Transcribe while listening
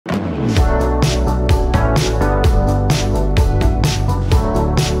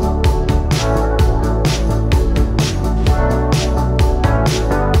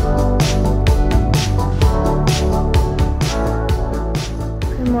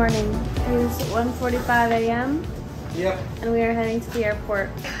morning. It is 1:45 a.m. Yep. And we are heading to the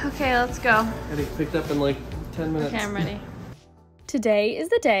airport. Okay, let's go. Getting picked up in like 10 minutes. Okay, I'm ready. Today is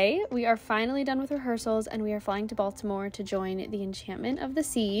the day. We are finally done with rehearsals and we are flying to Baltimore to join the Enchantment of the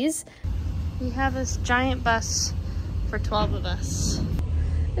Seas. We have this giant bus for 12 of us.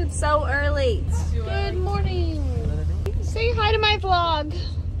 It's so early. Good morning. Say hi to my vlog.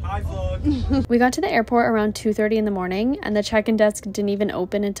 Hi, vlog. We got to the airport around 2:30 in the morning and the check-in desk didn't even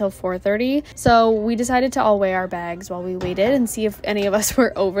open until 4:30. So we decided to all weigh our bags while we waited and see if any of us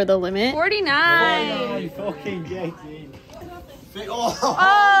were over the limit. 49! Fucking gay.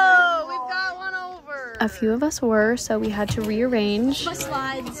 Oh, we've got one over. A few of us were, so we had to rearrange. My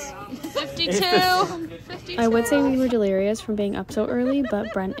slides. 52. I would say we were delirious from being up so early,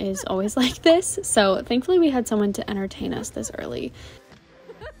 but Brent is always like this. So thankfully we had someone to entertain us this early.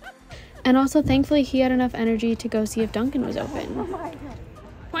 And also thankfully he had enough energy to go see if Duncan was open. Oh my God.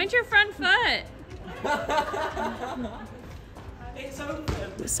 Point your front foot.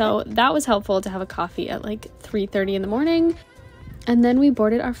 So that was helpful to have a coffee at like 3:30 in the morning. And then we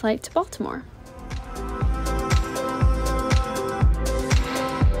boarded our flight to Baltimore.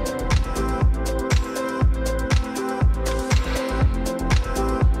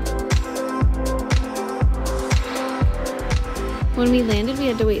 When we landed, we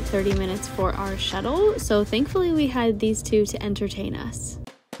had to wait 30 minutes for our shuttle, so thankfully we had these two to entertain us.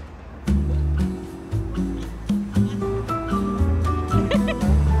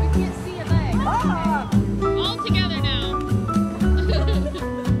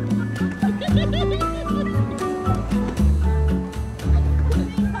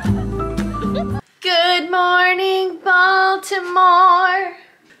 Good morning, Baltimore!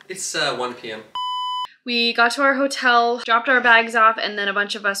 It's 1 p.m. We got to our hotel, dropped our bags off, and then a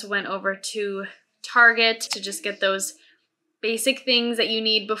bunch of us went over to Target to just get those basic things that you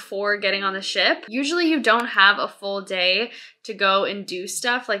need before getting on the ship. Usually you don't have a full day to go and do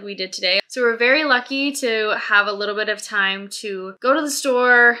stuff like we did today. So we're very lucky to have a little bit of time to go to the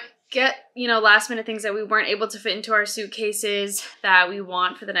store, get, you know, last minute things that we weren't able to fit into our suitcases that we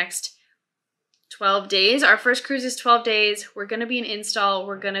want for the next 12 days. Our first cruise is 12 days. We're gonna be in install.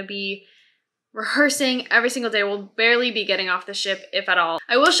 We're gonna be rehearsing every single day. We'll barely be getting off the ship, if at all.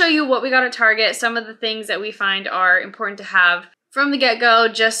 I will show you what we got at Target, some of the things that we find are important to have from the get-go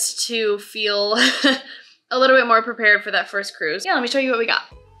just to feel a little bit more prepared for that first cruise. Yeah, let me show you what we got.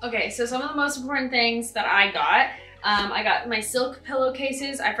 Okay, so some of the most important things that I got my silk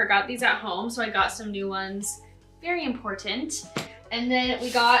pillowcases. I forgot these at home, so I got some new ones. Very important. And then we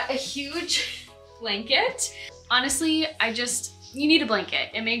got a huge blanket. Honestly, you need a blanket.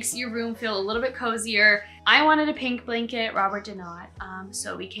 It makes your room feel a little bit cozier. I wanted a pink blanket, Robert did not.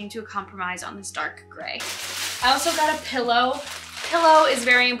 So we came to a compromise on this dark gray. I also got a pillow. Pillow is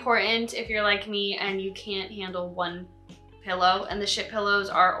very important if you're like me and you can't handle one pillow, and the ship pillows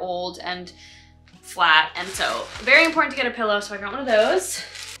are old and flat, and so very important to get a pillow, so I got one of those.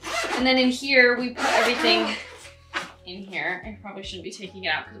 And then in here, we put everything in here. I probably shouldn't be taking it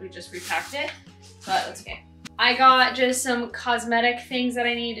out because we just repacked it, but that's okay. I got just some cosmetic things that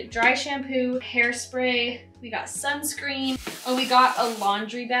I need. Dry shampoo, hairspray, we got sunscreen. Oh, we got a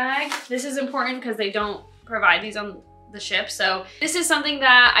laundry bag. This is important because they don't provide these on the ship. So this is something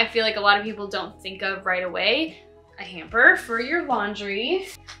that I feel like a lot of people don't think of right away. A hamper for your laundry.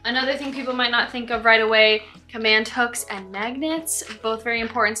 Another thing people might not think of right away, command hooks and magnets, both very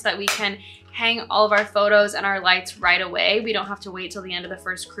important so that we can hang all of our photos and our lights right away. We don't have to wait till the end of the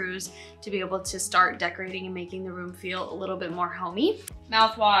first cruise to be able to start decorating and making the room feel a little bit more homey.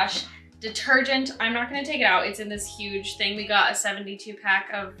 Mouthwash, detergent, I'm not gonna take it out. It's in this huge thing. We got a 72 pack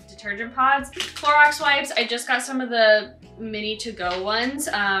of detergent pods. Clorox wipes, I just got some of the mini to-go ones,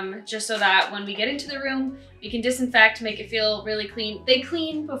 just so that when we get into the room, we can disinfect, make it feel really clean. They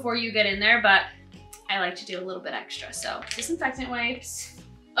clean before you get in there, but I like to do a little bit extra. So disinfectant wipes.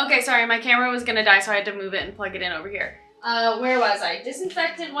 Okay, sorry, my camera was gonna die, so I had to move it and plug it in over here. Where was I?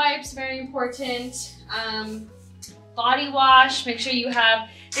 Disinfectant wipes, very important. Body wash, make sure you have,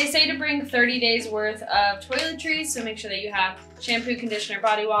 they say to bring 30 days worth of toiletries, so make sure that you have shampoo, conditioner,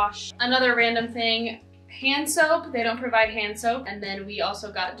 body wash. Another random thing, hand soap. They don't provide hand soap. And then we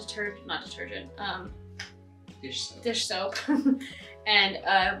also got dish soap. And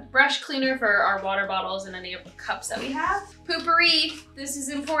a brush cleaner for our water bottles and any of the cups that we have. Poopery, this is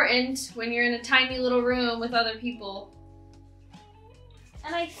important when you're in a tiny little room with other people.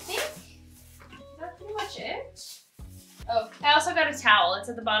 And I think that's pretty much it. Oh, I also got a towel. It's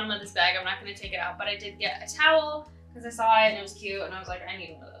at the bottom of this bag. I'm not gonna take it out, but I did get a towel because I saw it and it was cute and I was like, I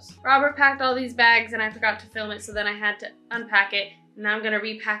need one of those. Robert packed all these bags and I forgot to film it, so then I had to unpack it, Now I'm gonna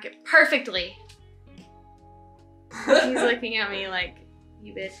repack it perfectly. He's looking at me like,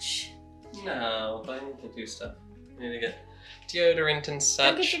 you bitch. No, but I need to do stuff. I need to get deodorant and such.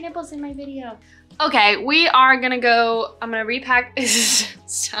 Don't get your nipples in my video. Okay, we are gonna go. I'm gonna repack.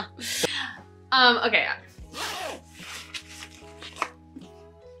 Stop. Okay.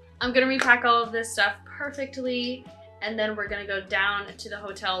 I'm gonna repack all of this stuff perfectly, and then we're gonna go down to the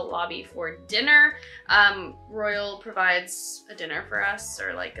hotel lobby for dinner. Royal provides a dinner for us,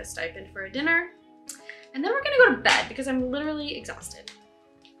 or like a stipend for a dinner. And then we're gonna go to bed because I'm literally exhausted.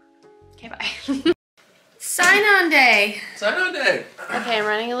 Okay, bye. Sign on day. Sign on day. Okay, I'm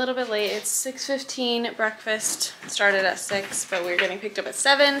running a little bit late. It's 6:15. Breakfast started at 6, but we're getting picked up at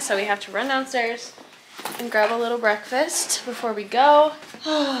 7, so we have to run downstairs and grab a little breakfast before we go.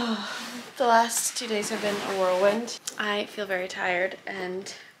 The last 2 days have been a whirlwind. I feel very tired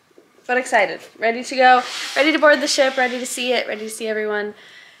but excited. Ready to go. Ready to board the ship. Ready to see it. Ready to see everyone.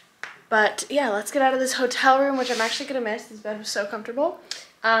 But yeah, let's get out of this hotel room, which I'm actually gonna miss. This bed was so comfortable.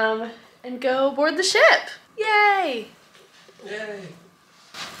 And go board the ship. Yay! Yay.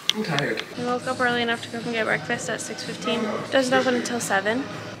 I'm tired. I woke up early enough to go and get breakfast at 6:15. It doesn't open until 7.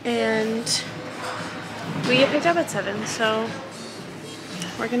 And we get picked up at 7, so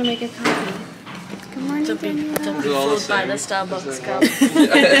we're gonna make a coffee. Good morning, Daniela. Don't be fooled by the Starbucks cup.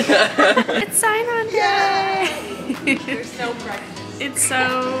 It's sign on day! There's no breakfast. It's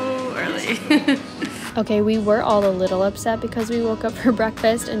so early. Okay, we were all a little upset because we woke up for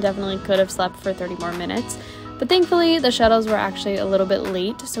breakfast and definitely could have slept for 30 more minutes. But thankfully, the shuttles were actually a little bit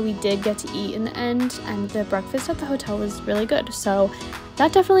late, so we did get to eat in the end, and the breakfast at the hotel was really good. So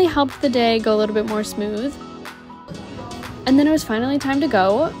that definitely helped the day go a little bit more smooth. And then it was finally time to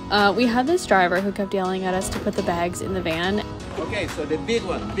go. We had this driver who kept yelling at us to put the bags in the van. Okay, so the big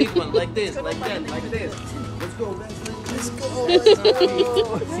one, like this, like that, like this. Let's go, let's go, let's go.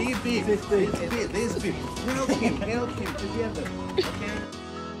 See, big, this big. Help him together, okay?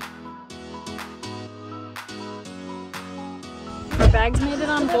 Our bags made it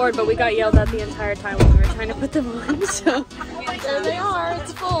on board, but we got yelled at the entire time when we were trying to put them on, so there they are,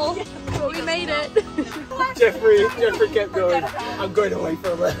 it's full, but we made it. Jeffrey kept going, I'm going away for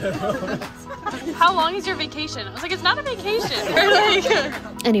a little. How long is your vacation? I was like, it's not a vacation.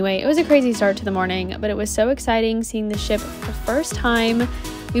 Anyway, it was a crazy start to the morning, but it was so exciting seeing the ship for the first time.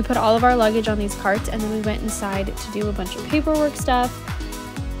 We put all of our luggage on these carts, and then we went inside to do a bunch of paperwork stuff.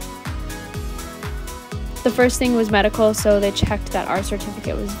 The first thing was medical, so they checked that our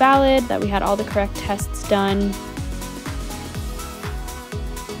certificate was valid, that we had all the correct tests done.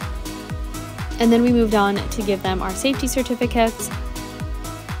 And then we moved on to give them our safety certificates.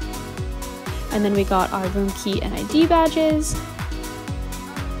 And then we got our room key and ID badges.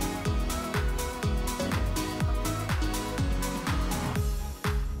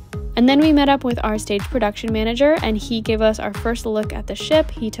 And then we met up with our stage production manager, and he gave us our first look at the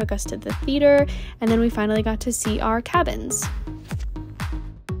ship. He took us to the theater, and then we finally got to see our cabins.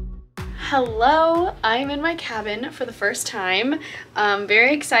 Hello, I'm in my cabin for the first time.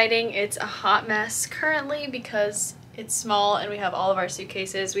 Very exciting. It's a hot mess currently because it's small and we have all of our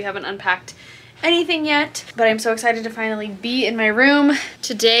suitcases. We haven't unpacked anything yet, but I'm so excited to finally be in my room.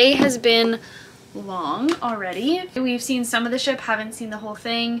 Today has been long already. We've seen some of the ship, haven't seen the whole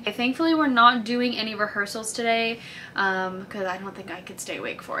thing. Thankfully, we're not doing any rehearsals today because I don't think I could stay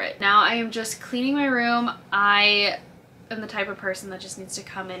awake for it. Now I am just cleaning my room. I am the type of person that just needs to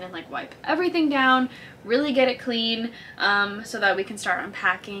come in and like wipe everything down, really get it clean so that we can start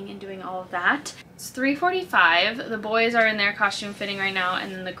unpacking and doing all of that. It's 3:45. The boys are in their costume fitting right now, and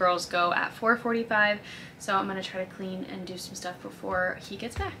then the girls go at 4:45. So I'm gonna try to clean and do some stuff before he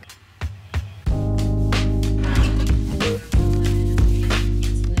gets back.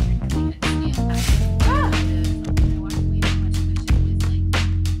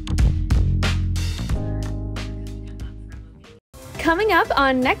 Coming up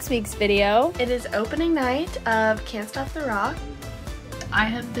on next week's video, it is opening night of Can't Stop the Rock. I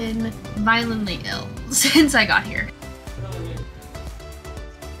have been violently ill since I got here.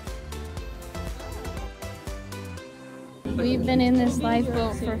 We've been in this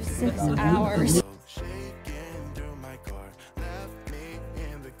lifeboat for 6 hours.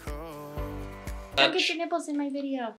 Don't get your nipples in my video.